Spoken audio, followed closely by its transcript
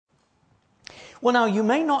Well, now, you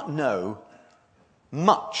may not know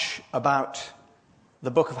much about the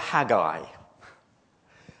book of Haggai,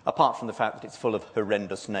 apart from the fact that it's full of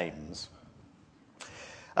horrendous names.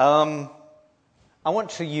 I want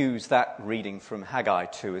to use that reading from Haggai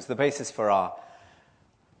 2 as the basis for our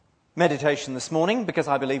meditation this morning, because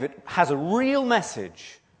I believe it has a real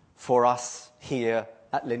message for us here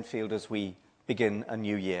at Linfield as we begin a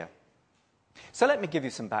new year. So let me give you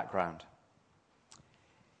some background.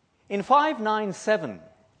 In 597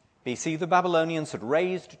 BC, the Babylonians had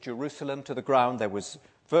razed Jerusalem to the ground. There was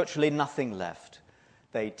virtually nothing left.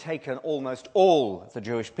 They'd taken almost all the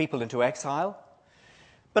Jewish people into exile.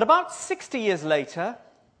 But about 60 years later,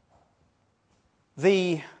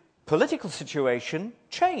 the political situation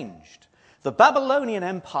changed. The Babylonian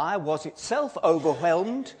Empire was itself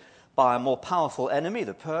overwhelmed by a more powerful enemy,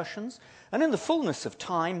 the Persians, and in the fullness of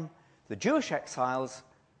time, the Jewish exiles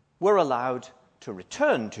were allowed to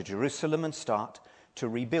return to Jerusalem and start to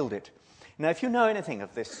rebuild it. Now, if you know anything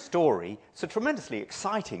of this story, it's a tremendously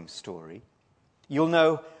exciting story. You'll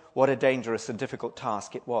know what a dangerous and difficult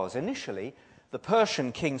task it was. Initially, the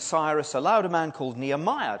Persian king Cyrus allowed a man called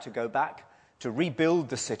Nehemiah to go back to rebuild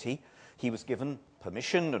the city. He was given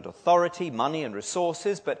permission and authority, money and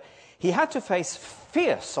resources, but he had to face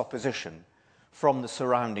fierce opposition from the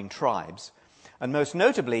surrounding tribes. And most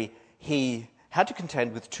notably, he had to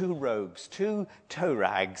contend with two rogues, two toe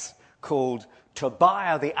rags, called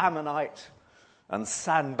Tobiah the Ammonite and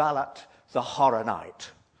Sanballat the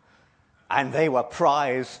Horonite. And they were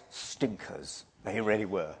prize stinkers. They really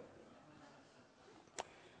were.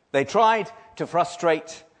 They tried to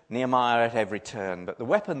frustrate Nehemiah at every turn, but the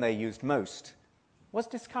weapon they used most was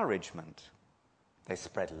discouragement. They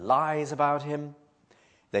spread lies about him.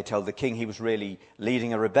 They told the king he was really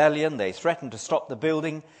leading a rebellion. They threatened to stop the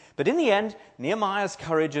building. But in the end, Nehemiah's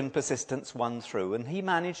courage and persistence won through, and he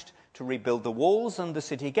managed to rebuild the walls and the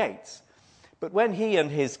city gates. But when he and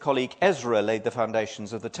his colleague Ezra laid the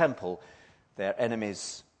foundations of the temple, their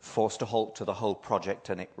enemies forced a halt to the whole project,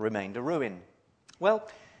 and it remained a ruin. Well,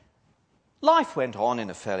 life went on in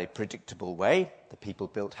a fairly predictable way. The people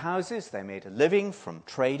built houses. They made a living from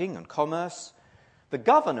trading and commerce. The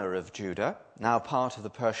governor of Judah, now part of the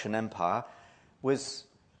Persian Empire, was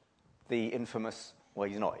the infamous, well,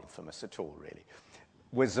 he's not infamous at all, really,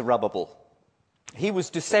 was Zerubbabel. He was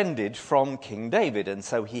descended from King David, and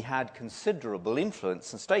so he had considerable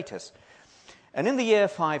influence and status. And in the year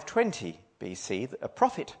 520 BC, a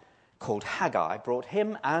prophet called Haggai brought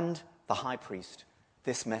him and the high priest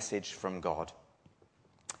this message from God.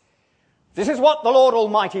 This is what the Lord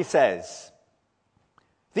Almighty says.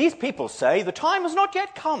 These people say, the time has not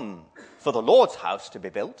yet come for the Lord's house to be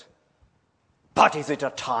built. But is it a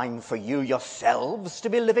time for you yourselves to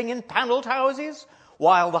be living in panelled houses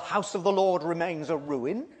while the house of the Lord remains a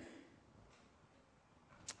ruin?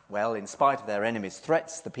 Well, in spite of their enemies'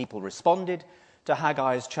 threats, the people responded to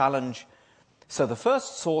Haggai's challenge. So the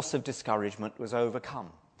first source of discouragement was overcome.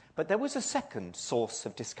 But there was a second source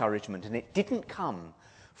of discouragement, and it didn't come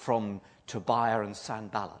from Tobiah and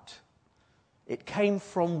Sanballat. It came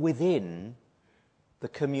from within the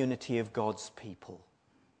community of God's people.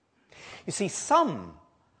 You see, some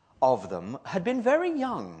of them had been very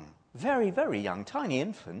young, very, very young, tiny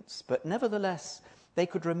infants, but nevertheless they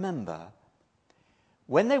could remember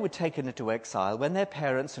when they were taken into exile, when their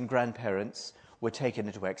parents and grandparents were taken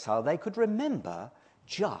into exile, they could remember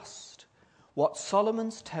just what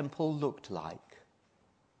Solomon's temple looked like.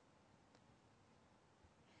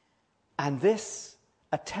 And this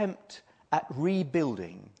attempt at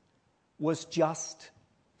rebuilding was just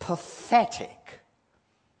pathetic.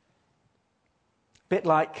 Bit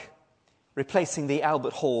like replacing the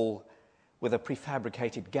Albert Hall with a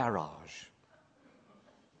prefabricated garage.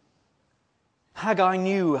 Haggai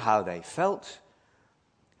knew how they felt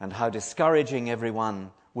and how discouraging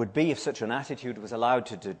everyone would be if such an attitude was allowed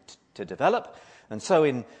to develop. And so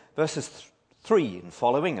in verses 3 and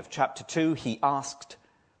following of chapter 2, he asked,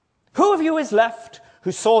 "Who of you is left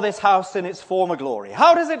who saw this house in its former glory?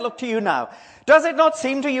 How does it look to you now? Does it not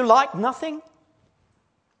seem to you like nothing?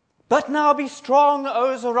 But now be strong,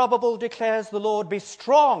 O Zerubbabel, declares the Lord. Be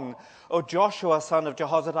strong, O Joshua, son of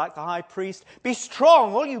Jehozadak, the high priest. Be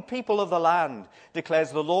strong, all you people of the land,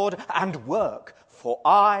 declares the Lord, and work, for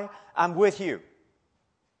I am with you,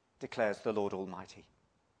 declares the Lord Almighty."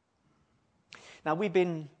 Now, we've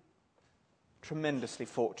been tremendously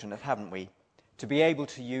fortunate, haven't we, to be able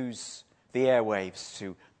to use the airwaves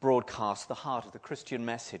to broadcast the heart of the Christian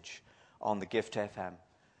message on the Gift FM.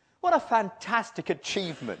 What a fantastic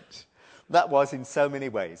achievement that was in so many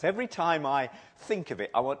ways. Every time I think of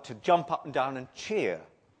it, I want to jump up and down and cheer.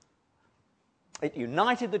 It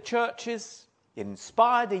united the churches.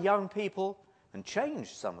 inspired the young people and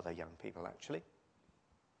changed some of the young people, actually.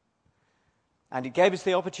 And it gave us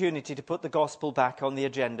the opportunity to put the gospel back on the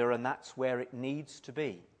agenda, and that's where it needs to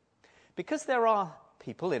be. Because there are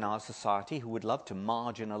people in our society who would love to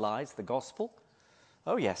marginalize the gospel.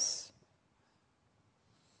 Oh, yes.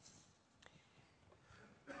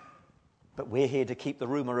 But we're here to keep the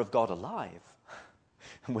rumor of God alive.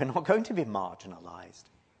 And we're not going to be marginalized.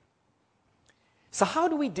 So how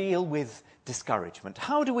do we deal with discouragement?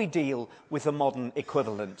 How do we deal with the modern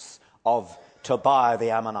equivalents of Tobiah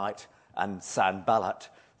the Ammonite and Sanballat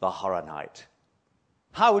the Horonite?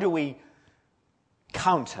 How do we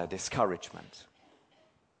counter discouragement?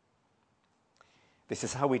 This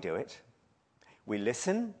is how we do it. We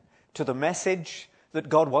listen to the message that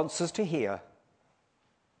God wants us to hear.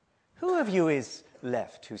 Who of you is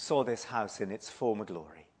left who saw this house in its former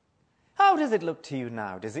glory? How does it look to you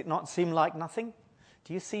now? Does it not seem like nothing?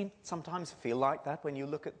 Do you sometimes feel like that when you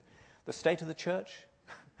look at the state of the church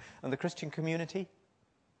and the Christian community?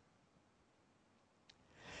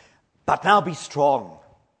 But now be strong,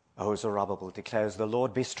 O Zerubbabel, declares the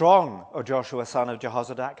Lord. Be strong, O Joshua, son of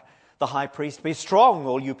Jehozadak, the high priest. Be strong,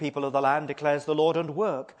 all you people of the land, declares the Lord, and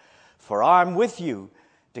work. For I am with you,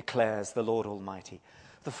 declares the Lord Almighty.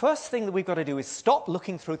 The first thing that we've got to do is stop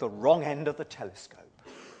looking through the wrong end of the telescope.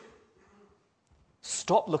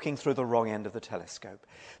 Stop looking through the wrong end of the telescope.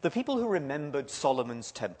 The people who remembered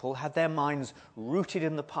Solomon's temple had their minds rooted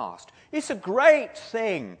in the past. It's a great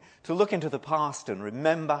thing to look into the past and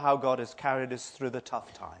remember how God has carried us through the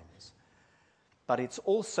tough times. But it's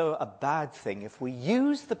also a bad thing if we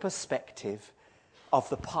use the perspective of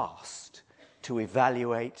the past to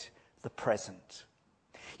evaluate the present.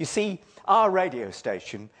 You see, our radio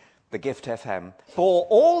station, the Gift FM, bore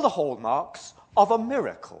all the hallmarks of a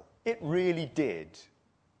miracle. It really did.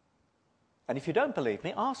 And if you don't believe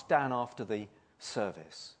me, ask Dan after the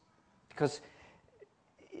service. Because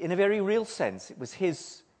in a very real sense, it was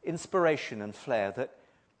his inspiration and flair that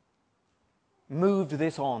moved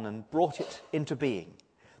this on and brought it into being.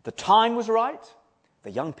 The time was right.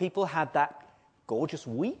 The young people had that gorgeous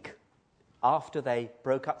week after they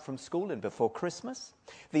broke up from school and before Christmas.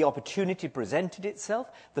 The opportunity presented itself.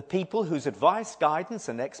 The people whose advice, guidance,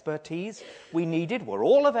 and expertise we needed were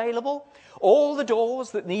all available. All the doors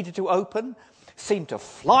that needed to open seemed to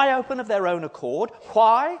fly open of their own accord.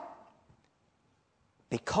 Why?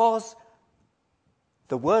 Because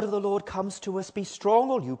the word of the Lord comes to us, be strong,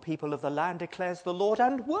 all you people of the land, declares the Lord,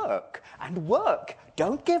 and work. And work.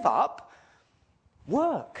 Don't give up.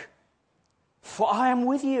 Work. For I am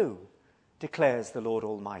with you, declares the Lord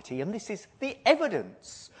Almighty. And this is the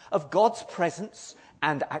evidence of God's presence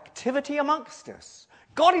and activity amongst us.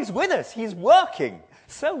 God is with us. He's working.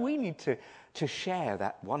 So we need to share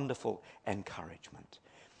that wonderful encouragement.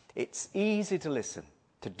 It's easy to listen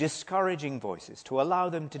to discouraging voices, to allow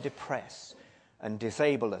them to depress and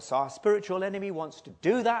disable us. Our spiritual enemy wants to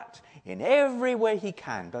do that in every way he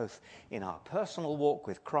can, both in our personal walk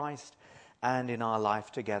with Christ and in our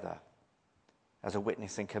life together as a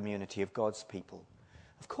witnessing community of God's people.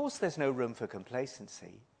 Of course there's no room for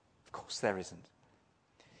complacency. Of course there isn't.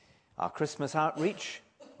 Our Christmas outreach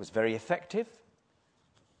was very effective,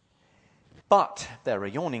 but there are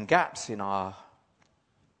yawning gaps in our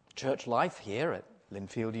church life here at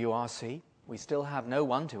Linfield URC. We still have no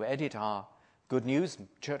one to edit our Good News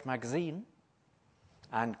Church magazine,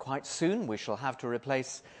 and quite soon we shall have to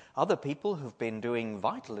replace other people who've been doing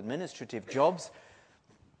vital administrative jobs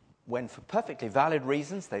when for perfectly valid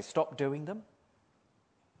reasons they stop doing them.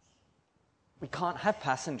 We can't have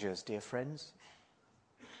passengers, dear friends.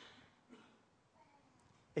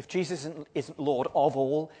 If Jesus isn't Lord of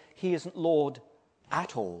all, he isn't Lord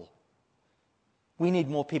at all. We need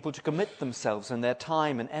more people to commit themselves and their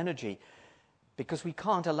time and energy, because we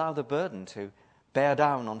can't allow the burden to bear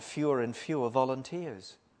down on fewer and fewer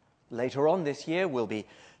volunteers. Later on this year, we'll be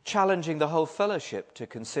challenging the whole fellowship to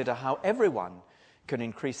consider how everyone can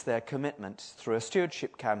increase their commitment through a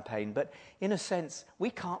stewardship campaign. But in a sense, we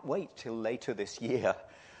can't wait till later this year.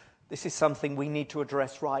 This is something we need to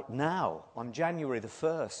address right now, on January the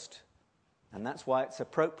 1st. And that's why it's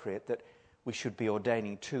appropriate that we should be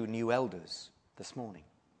ordaining 2 new elders this morning.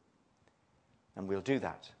 And we'll do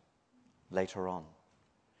that later on.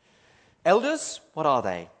 Elders, what are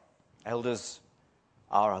they? Elders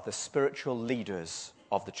are the spiritual leaders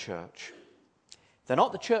of the church. They're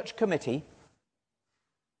not the church committee,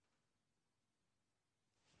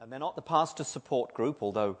 and they're not the pastor support group,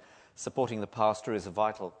 although supporting the pastor is a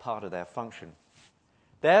vital part of their function.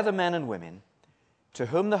 They're the men and women to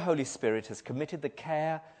whom the Holy Spirit has committed the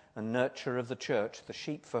care and nurture of the church, the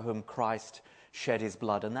sheep for whom Christ shed his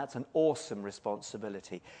blood, and that's an awesome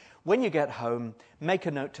responsibility. When you get home, make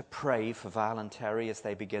a note to pray for Val and Terry as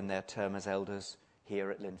they begin their term as elders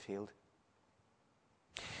here at Linfield.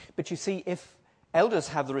 But you see, if elders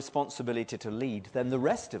have the responsibility to lead, then the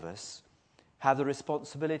rest of us have the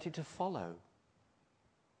responsibility to follow.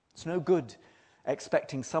 It's no good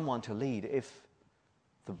expecting someone to lead if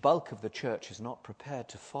the bulk of the church is not prepared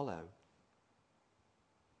to follow.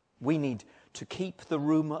 We need to keep the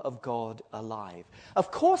rumor of God alive.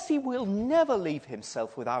 Of course, he will never leave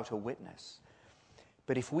himself without a witness.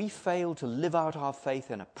 But if we fail to live out our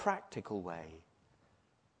faith in a practical way,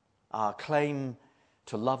 our claim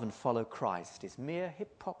to love and follow Christ is mere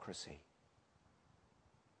hypocrisy.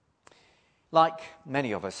 Like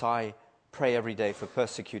many of us, I pray every day for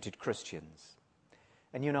persecuted Christians.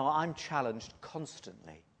 And you know, I'm challenged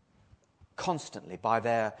constantly by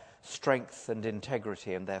their strength and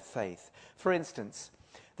integrity and their faith. For instance,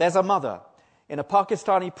 there's a mother in a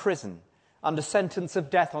Pakistani prison under sentence of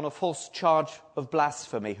death on a false charge of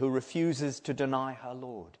blasphemy who refuses to deny her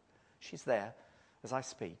Lord. She's there as I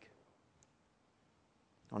speak.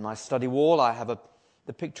 On my study wall, I have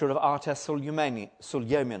the picture of Artes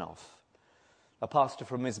Sulyominov, a pastor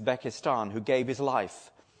from Uzbekistan who gave his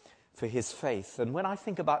life for his faith. And when I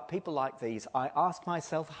think about people like these, I ask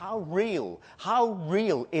myself, how real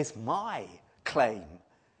is my claim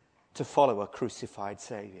to follow a crucified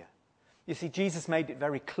Savior? You see, Jesus made it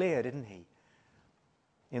very clear, didn't he?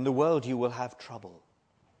 In the world you will have trouble.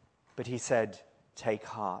 But he said, take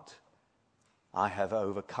heart, I have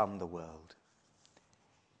overcome the world.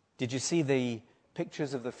 Did you see the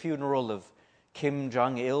pictures of the funeral of Kim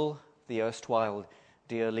Jong-il, the erstwhile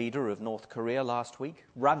dear leader of North Korea, last week?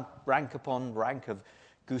 Rank upon rank of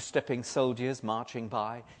goose-stepping soldiers marching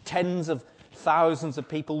by. Tens of thousands of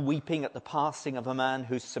people weeping at the passing of a man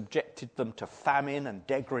who subjected them to famine and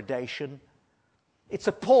degradation. It's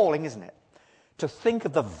appalling, isn't it, to think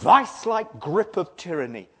of the vice-like grip of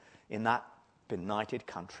tyranny in that benighted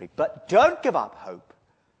country. But don't give up hope,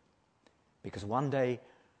 because one day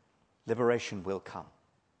liberation will come,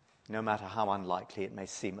 no matter how unlikely it may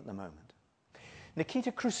seem at the moment.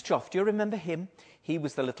 Nikita Khrushchev, do you remember him? He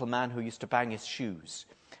was the little man who used to bang his shoes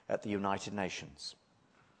at the United Nations.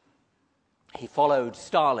 He followed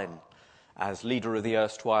Stalin as leader of the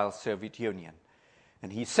erstwhile Soviet Union.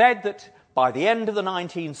 And he said that by the end of the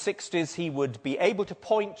 1960s, he would be able to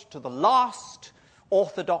point to the last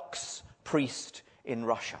Orthodox priest in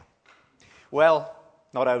Russia. Well,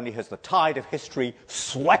 not only has the tide of history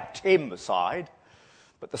swept him aside,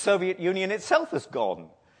 but the Soviet Union itself has gone.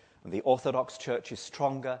 And the Orthodox Church is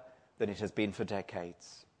stronger than it has been for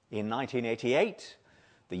decades. In 1988,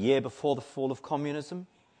 the year before the fall of communism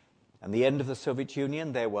and the end of the Soviet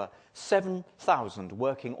Union, there were 7,000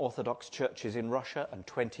 working Orthodox churches in Russia and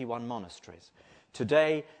 21 monasteries.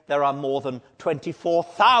 Today, there are more than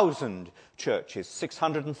 24,000 churches,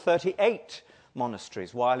 638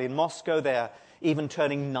 monasteries, while in Moscow they're even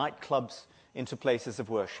turning nightclubs into places of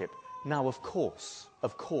worship. Now, of course,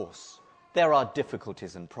 there are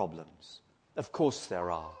difficulties and problems. Of course there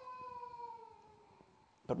are.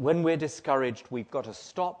 But when we're discouraged, we've got to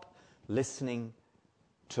stop listening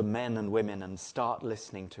to men and women and start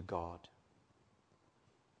listening to God.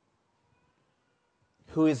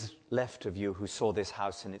 Who is left of you who saw this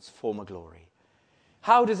house in its former glory?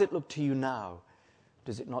 How does it look to you now?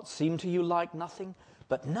 Does it not seem to you like nothing?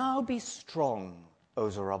 But now be strong, O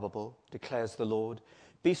Zerubbabel, declares the Lord.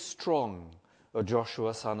 Be strong, O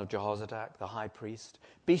Joshua, son of Jehozadak, the high priest.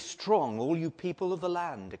 Be strong, all you people of the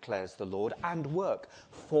land, declares the Lord, and work,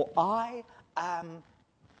 for I am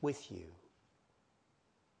with you.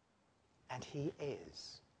 And he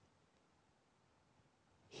is.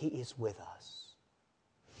 He is with us.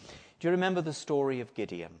 Do you remember the story of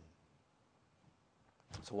Gideon?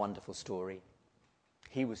 It's a wonderful story.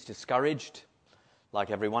 He was discouraged, like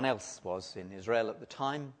everyone else was in Israel at the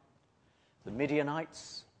time. The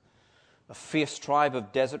Midianites, a fierce tribe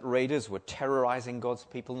of desert raiders, were terrorizing God's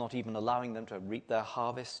people, not even allowing them to reap their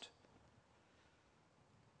harvest.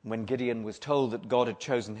 When Gideon was told that God had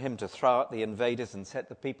chosen him to throw out the invaders and set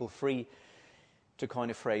the people free, to coin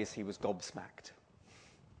a phrase, he was gobsmacked.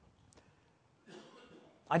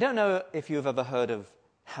 I don't know if you've ever heard of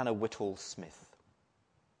Hannah Whitall Smith,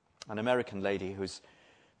 an American lady whose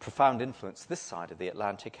profound influence this side of the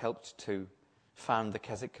Atlantic helped to found the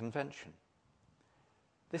Keswick Convention.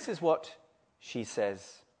 This is what she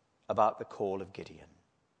says about the call of Gideon.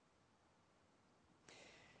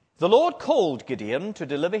 The Lord called Gideon to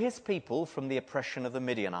deliver his people from the oppression of the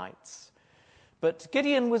Midianites. But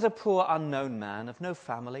Gideon was a poor unknown man of no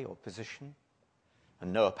family or position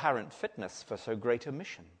and no apparent fitness for so great a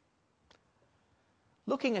mission.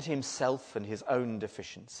 looking at himself and his own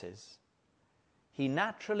deficiencies, he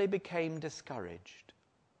naturally became discouraged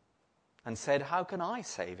and said, "How can I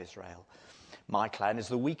save Israel? My clan is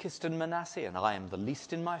the weakest in Manasseh, and I am the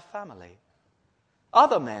least in my family."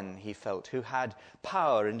 Other men, he felt, who had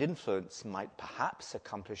power and influence might perhaps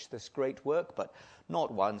accomplish this great work, but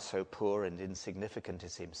not one so poor and insignificant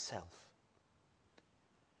as himself.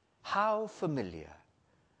 How familiar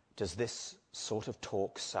does this sort of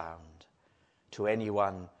talk sound to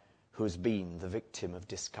anyone who's been the victim of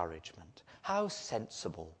discouragement? How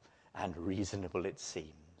sensible and reasonable it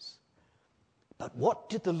seems. But what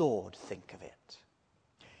did the Lord think of it?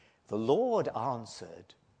 The Lord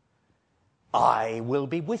answered, "I will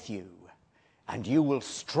be with you, and you will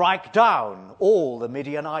strike down all the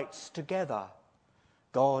Midianites together."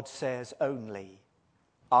 God says only,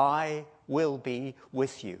 "I will be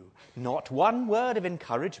with you." Not one word of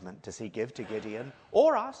encouragement does he give to Gideon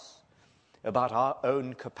or us about our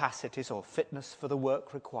own capacities or fitness for the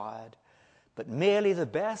work required, but merely the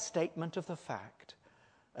bare statement of the fact,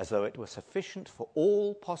 as though it were sufficient for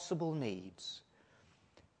all possible needs.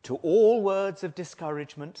 To all words of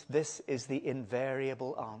discouragement, this is the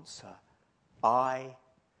invariable answer: "I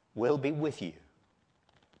will be with you.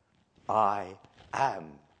 I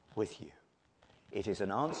am with you." It is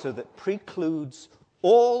an answer that precludes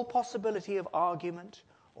all possibility of argument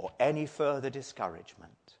or any further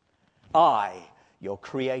discouragement. I, your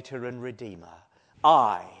Creator and Redeemer.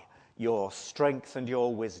 I, your strength and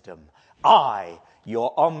your wisdom. I,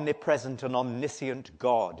 your omnipresent and omniscient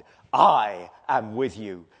God. I am with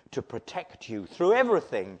you to protect you through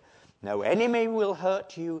everything. No enemy will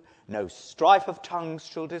hurt you. No strife of tongues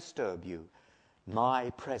shall disturb you. My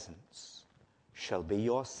presence shall be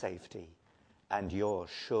your safety and your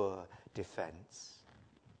sure defense.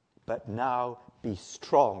 But now be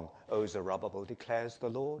strong, O Zerubbabel, declares the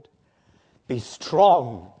Lord. Be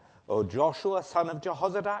strong, O Joshua, son of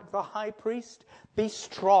Jehozadak, the high priest. Be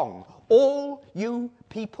strong, all you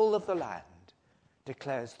people of the land,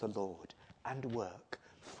 declares the Lord, and work,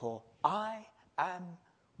 for I am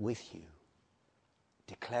with you,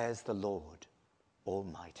 declares the Lord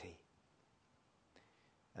Almighty.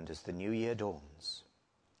 And as the new year dawns,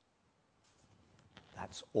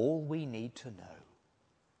 that's all we need to know.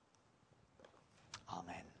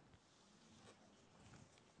 Amen.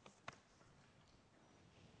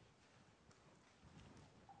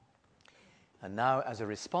 And now, as a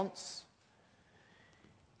response,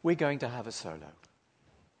 we're going to have a solo.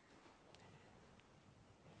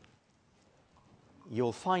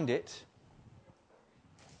 You'll find it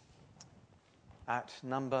at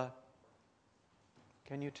number...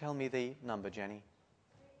 Can you tell me the number, Jenny?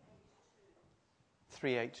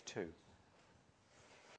 382.